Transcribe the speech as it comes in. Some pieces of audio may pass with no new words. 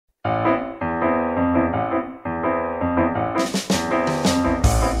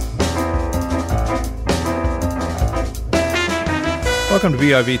Welcome to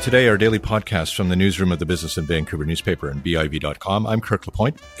BIV Today, our daily podcast from the newsroom of the Business in Vancouver newspaper and BIV.com. I'm Kirk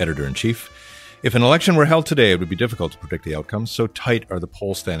LaPointe, editor-in-chief. If an election were held today, it would be difficult to predict the outcome. So tight are the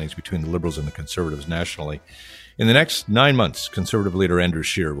poll standings between the Liberals and the Conservatives nationally. In the next 9 months, Conservative leader Andrew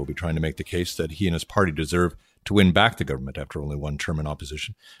Scheer will be trying to make the case that he and his party deserve to win back the government after only one term in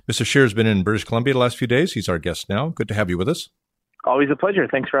opposition. Mr. Scheer has been in British Columbia the last few days. He's our guest now. Good to have you with us. Always a pleasure.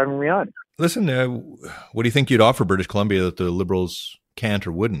 Thanks for having me on. Listen, what do you think you'd offer British Columbia that the Liberals can't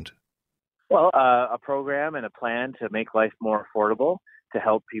or wouldn't? Well, a program and a plan to make life more affordable, to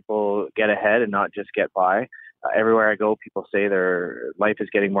help people get ahead and not just get by. Everywhere I go, people say their life is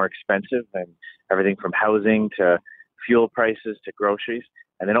getting more expensive, and everything from housing to fuel prices to groceries.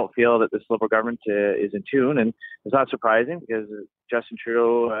 And they don't feel that this Liberal government is in tune. And it's not surprising because Justin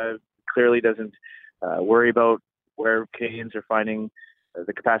Trudeau clearly doesn't worry about where Canadians are finding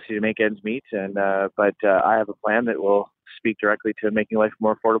the capacity to make ends meet. But I have a plan that will speak directly to making life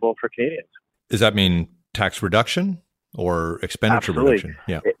more affordable for Canadians. Does that mean tax reduction or expenditure Absolutely. reduction?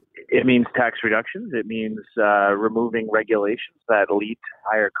 Yeah. It means tax reductions. It means removing regulations that lead to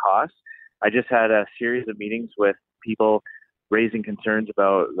higher costs. I just had a series of meetings with people raising concerns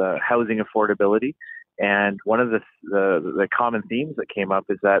about the housing affordability. And one of the common themes that came up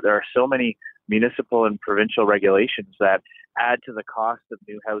is that there are so many municipal and provincial regulations that add to the cost of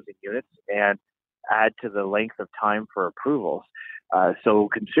new housing units and add to the length of time for approvals. So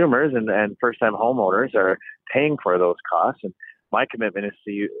consumers and first-time homeowners are paying for those costs. And my commitment is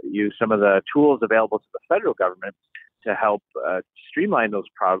to use some of the tools available to the federal government to help streamline those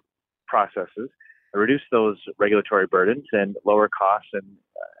processes, reduce those regulatory burdens, and lower costs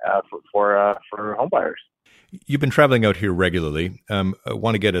for home buyers. You've been traveling out here regularly. I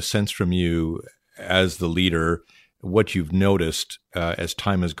want to get a sense from you as the leader, what you've noticed as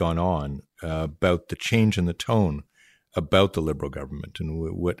time has gone on about the change in the tone about the Liberal government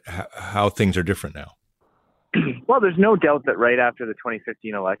and how things are different now. Well, there's no doubt that right after the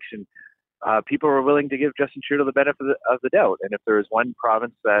 2015 election, people were willing to give Justin Trudeau the benefit of the doubt. And if there was one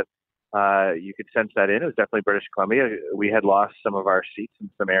province that you could sense that in, it was definitely British Columbia. We had lost some of our seats in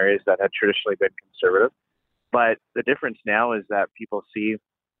some areas that had traditionally been conservative. But the difference now is that people see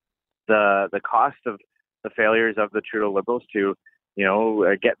the cost of the failures of the Trudeau Liberals to,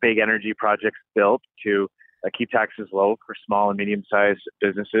 get big energy projects built, to keep taxes low for small and medium-sized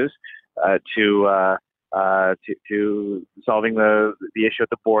businesses, to solving the issue at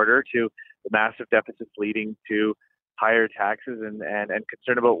the border, to the massive deficits leading to higher taxes, and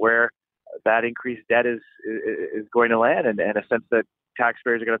concern about where that increased debt is going to land, and a sense that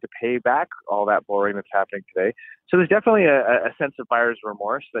taxpayers are going to have to pay back all that borrowing that's happening today. So there's definitely a sense of buyer's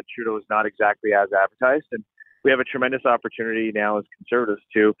remorse that Trudeau is not exactly as advertised. And we have a tremendous opportunity now as Conservatives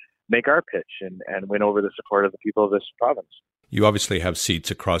to make our pitch and win over the support of the people of this province. You obviously have seats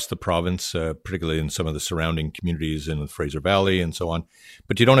across the province, particularly in some of the surrounding communities in the Fraser Valley and so on,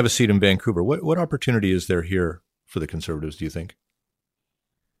 but you don't have a seat in Vancouver. What opportunity is there here for the Conservatives, do you think?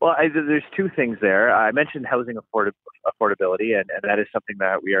 Well, there's two things there. I mentioned housing affordability, and that is something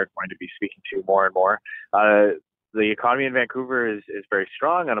that we are going to be speaking to more and more. The economy in Vancouver is very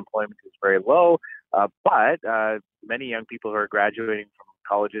strong. Unemployment is very low, but many young people who are graduating from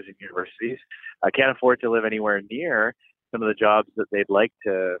colleges and universities can't afford to live anywhere near some of the jobs that they'd like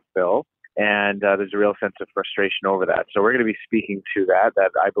to fill, and there's a real sense of frustration over that. So we're going to be speaking to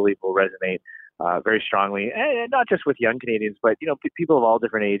that I believe will resonate very strongly, and not just with young Canadians, but people of all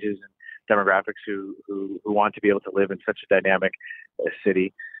different ages and demographics who want to be able to live in such a dynamic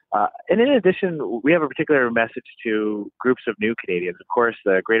city. And in addition, we have a particular message to groups of new Canadians. Of course,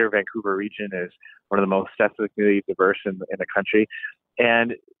 the Greater Vancouver region is one of the most ethnically diverse in the country.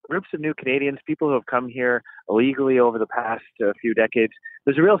 And groups of new Canadians, people who have come here illegally over the past few decades,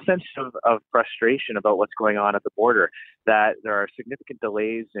 there's a real sense of frustration about what's going on at the border, that there are significant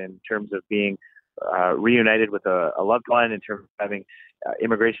delays in terms of being reunited with a loved one, in terms of having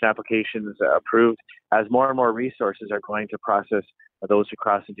immigration applications approved, as more and more resources are going to process those who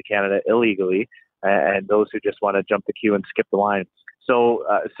cross into Canada illegally and those who just want to jump the queue and skip the line. So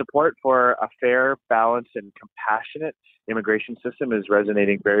support for a fair, balanced, and compassionate immigration system is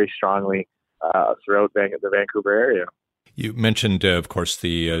resonating very strongly throughout the Vancouver area. You mentioned, of course,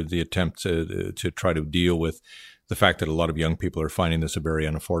 the attempt to try to deal with the fact that a lot of young people are finding this a very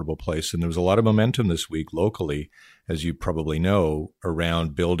unaffordable place. And there was a lot of momentum this week locally, as you probably know,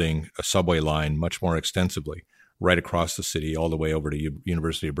 around building a subway line much more extensively right across the city, all the way over to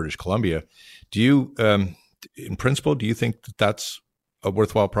University of British Columbia. Do you, in principle, do you think that that's a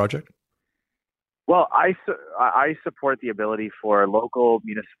worthwhile project? Well, I support the ability for local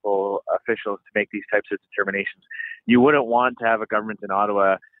municipal officials to make these types of determinations. You wouldn't want to have a government in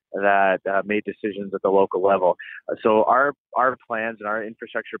Ottawa that made decisions at the local level. So our plans and our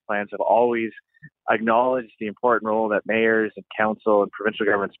infrastructure plans have always acknowledged the important role that mayors and council and provincial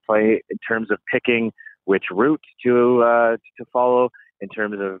governments play in terms of picking which route to follow, in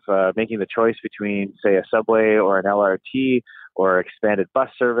terms of making the choice between, say, a subway or an LRT or expanded bus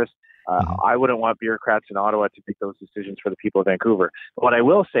service. I wouldn't want bureaucrats in Ottawa to make those decisions for the people of Vancouver. But what I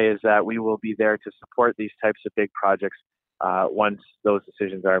will say is that we will be there to support these types of big projects once those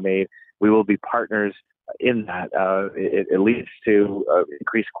decisions are made. We will be partners in that. It leads to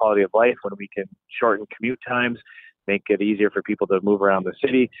increased quality of life when we can shorten commute times, make it easier for people to move around the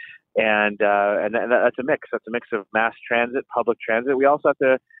city. And that's a mix. That's a mix of mass transit, public transit. We also have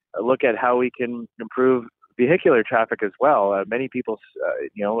to look at how we can improve vehicular traffic as well. Many people,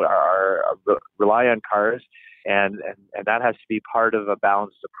 rely on cars, and that has to be part of a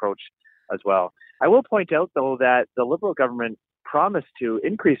balanced approach as well. I will point out, though, that the Liberal government promised to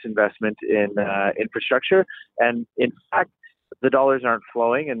increase investment in infrastructure, and in fact, the dollars aren't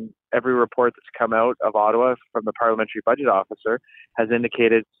flowing. And every report that's come out of Ottawa from the Parliamentary Budget Officer has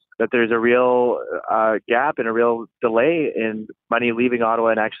indicated that there's a real gap and a real delay in money leaving Ottawa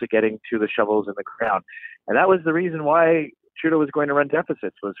and actually getting to the shovels in the ground. And that was the reason why Trudeau was going to run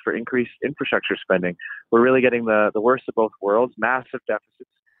deficits, was for increased infrastructure spending. We're really getting the worst of both worlds, massive deficits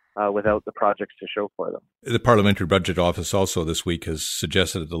without the projects to show for them. The Parliamentary Budget Office also this week has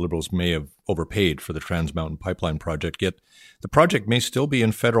suggested that the Liberals may have overpaid for the Trans Mountain Pipeline project, yet the project may still be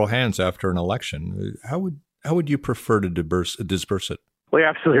in federal hands after an election. How would you prefer to disburse it? Well, you're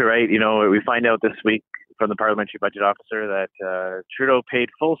absolutely right. We find out this week from the Parliamentary Budget Officer that Trudeau paid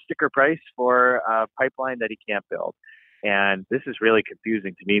full sticker price for a pipeline that he can't build. And this is really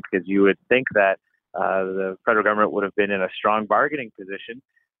confusing to me, because you would think that the federal government would have been in a strong bargaining position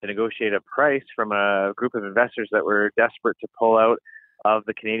to negotiate a price from a group of investors that were desperate to pull out of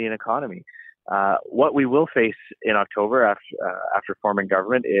the Canadian economy. What we will face in October after forming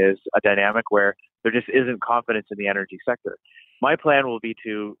government is a dynamic where there just isn't confidence in the energy sector. My plan will be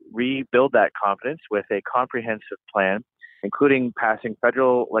to rebuild that confidence with a comprehensive plan, including passing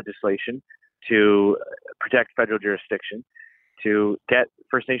federal legislation to protect federal jurisdiction, to get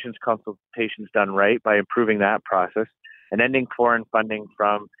First Nations consultations done right by improving that process, and ending foreign funding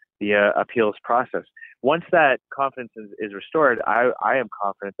from the appeals process. Once that confidence is restored, I am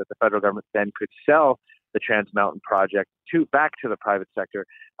confident that the federal government then could sell the Trans Mountain project back to the private sector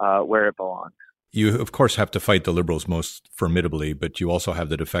where it belongs. You, of course, have to fight the Liberals most formidably, but you also have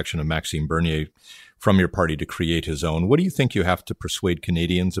the defection of Maxime Bernier from your party to create his own. What do you think you have to persuade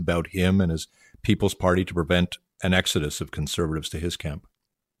Canadians about him and his People's Party to prevent an exodus of Conservatives to his camp?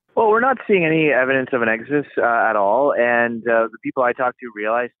 Well, we're not seeing any evidence of an exodus at all. And the people I talk to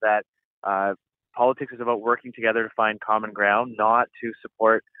realize that politics is about working together to find common ground, not to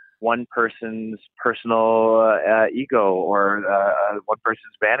support one person's personal ego or one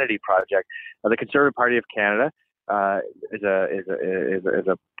person's vanity project. The Conservative Party of Canada is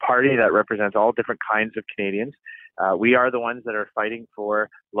a party that represents all different kinds of Canadians. We are the ones that are fighting for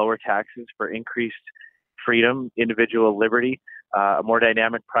lower taxes, for increased freedom, individual liberty, a more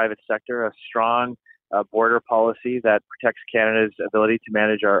dynamic private sector, a strong border policy that protects Canada's ability to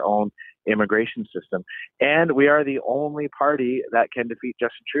manage our own immigration system. And we are the only party that can defeat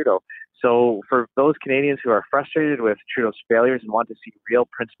Justin Trudeau. So for those Canadians who are frustrated with Trudeau's failures and want to see real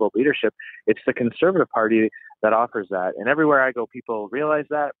principled leadership, it's the Conservative Party that offers that. And everywhere I go, people realize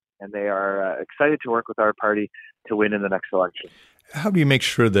that, and they are excited to work with our party to win in the next election. How do you make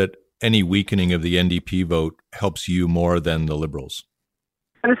sure that any weakening of the NDP vote helps you more than the Liberals?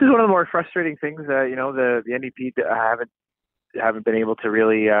 And this is one of the more frustrating things. The NDP haven't been able to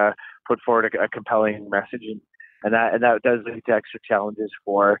really put forward a compelling message, and that does lead to extra challenges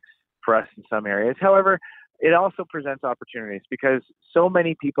for us in some areas. However, it also presents opportunities, because so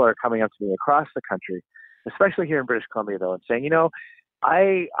many people are coming up to me across the country, especially here in British Columbia, though, and saying,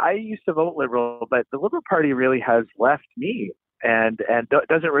 I used to vote Liberal, but the Liberal Party really has left me and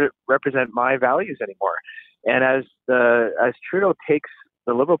doesn't represent my values anymore. And as Trudeau takes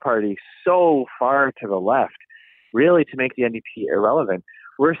the Liberal Party so far to the left, really to make the NDP irrelevant,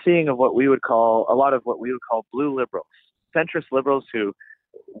 we're seeing a lot of what we would call blue Liberals, centrist Liberals who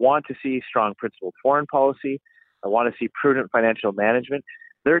want to see strong principled foreign policy, want to see prudent financial management.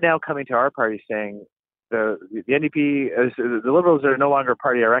 They're now coming to our party saying the NDP, the Liberals are no longer a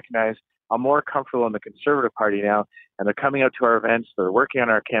party I recognize. I'm more comfortable in the Conservative Party now, and they're coming out to our events. They're working on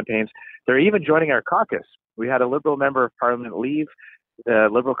our campaigns. They're even joining our caucus. We had a Liberal member of Parliament leave the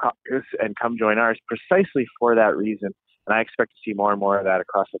Liberal caucus and come join ours precisely for that reason. And I expect to see more and more of that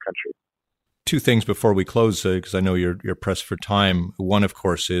across the country. Two things before we close, because I know you're pressed for time. One, of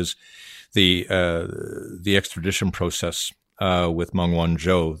course, is the extradition process with Meng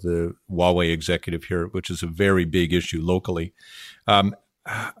Wanzhou, the Huawei executive here, which is a very big issue locally.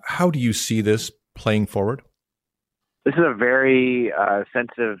 How do you see this playing forward? This is a very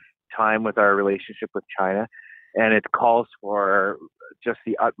sensitive time with our relationship with China, and it calls for just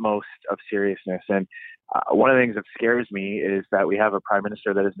the utmost of seriousness. And one of the things that scares me is that we have a prime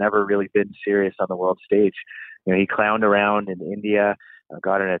minister that has never really been serious on the world stage. You know, he clowned around in India,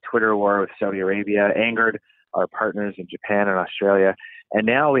 got in a Twitter war with Saudi Arabia, angered our partners in Japan and Australia. And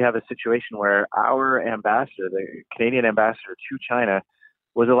now we have a situation where our ambassador, the Canadian ambassador to China,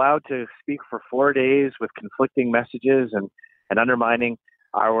 was allowed to speak for 4 days with conflicting messages and undermining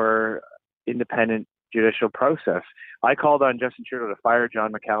our independent judicial process. I called on Justin Trudeau to fire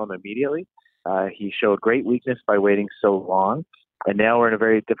John McCallum immediately. He showed great weakness by waiting so long, and now we're in a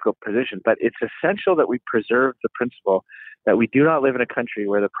very difficult position. But it's essential that we preserve the principle that we do not live in a country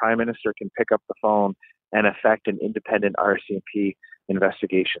where the Prime Minister can pick up the phone and effect an independent RCMP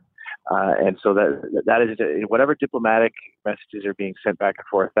investigation. And so that is, whatever diplomatic messages are being sent back and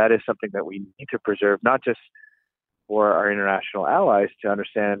forth, that is something that we need to preserve, not just for our international allies to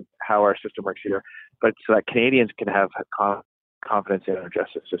understand how our system works here, but so that Canadians can have confidence in our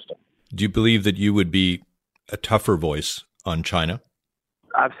justice system. Do you believe that you would be a tougher voice on China?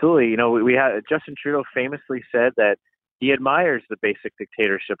 Absolutely. You know, we had Justin Trudeau famously said that he admires the basic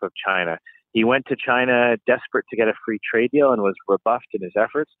dictatorship of China. He went to China desperate to get a free trade deal and was rebuffed in his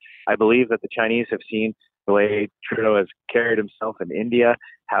efforts. I believe that the Chinese have seen the way Trudeau has carried himself in India,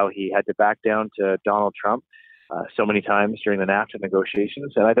 how he had to back down to Donald Trump so many times during the NAFTA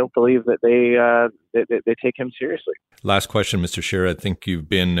negotiations, and I don't believe that they take him seriously. Last question, Mr. Scheer. I think you've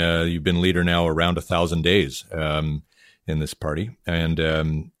been leader now around 1,000 days in this party, and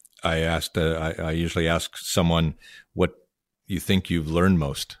I usually ask someone what you think you've learned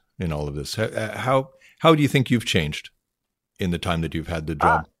most in all of this. How do you think you've changed in the time that you've had the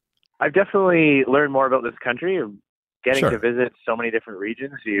job? I've definitely learned more about this country. Getting Sure. to visit so many different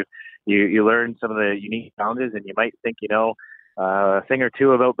regions, you learn some of the unique challenges, and you might think you know a thing or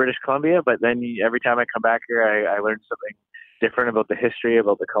two about British Columbia, but then every time I come back here, I learn something different about the history,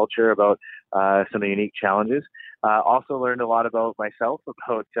 about the culture, about some of the unique challenges. Also learned a lot about myself,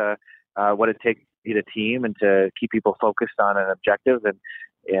 about what it takes to lead a team and to keep people focused on an objective, and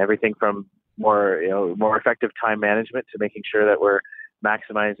everything from more effective time management to making sure that we're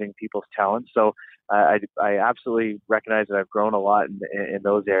maximizing people's talents. So I absolutely recognize that I've grown a lot in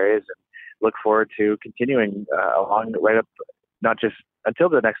those areas, and look forward to continuing along right up, not just until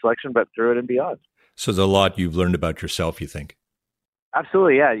the next election, but through it and beyond. So there's a lot you've learned about yourself, you think?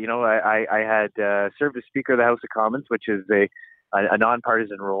 Absolutely, yeah. You know, I had served as Speaker of the House of Commons, which is a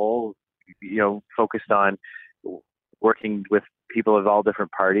nonpartisan role, you know, focused on working with people of all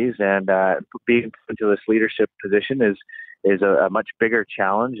different parties, and being into this leadership position is a much bigger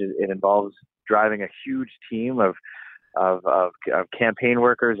challenge. It involves driving a huge team of campaign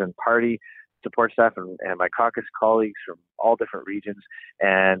workers and party support staff and my caucus colleagues from all different regions,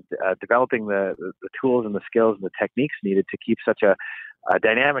 and developing the tools and the skills and the techniques needed to keep such a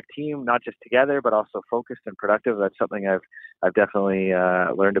dynamic team, not just together, but also focused and productive. That's something I've definitely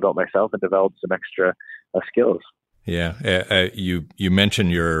learned about myself and developed some extra skills. Yeah. You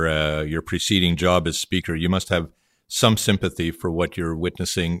mentioned your preceding job as Speaker. You must have some sympathy for what you're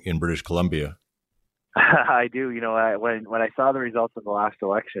witnessing in British Columbia. I do. You know, when I saw the results of the last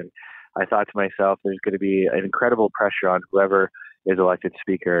election, I thought to myself, there's going to be an incredible pressure on whoever is elected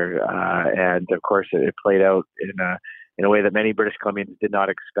Speaker. And of course, it played out in a way that many British Columbians did not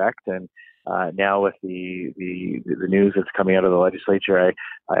expect. And now with the news that's coming out of the legislature,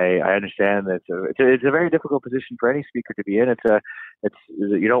 I understand that it's a very difficult position for any Speaker to be in.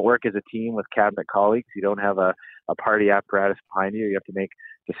 You don't work as a team with cabinet colleagues. You don't have a party apparatus behind you. You have to make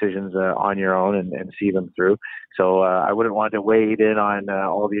decisions on your own and see them through. So I wouldn't want to wade in on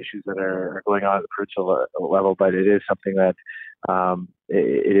all the issues that are going on at the provincial level, but it is something that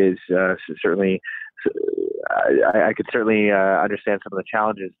it is certainly. I could certainly understand some of the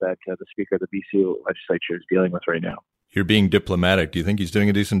challenges that the Speaker of the BC legislature is dealing with right now. You're being diplomatic. Do you think he's doing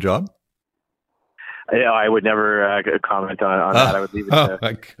a decent job? I would never comment on that. I would leave it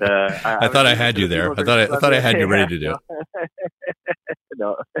to. I thought I had you there. I thought I had you ready to do it.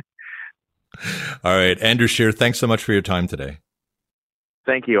 No. All right, Andrew Scheer, thanks so much for your time today.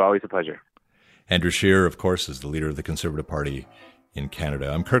 Thank you. Always a pleasure. Andrew Scheer, of course, is the leader of the Conservative Party in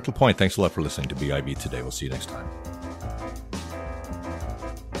Canada. I'm Kirk LaPointe. Thanks a lot for listening to BIV Today. We'll see you next time.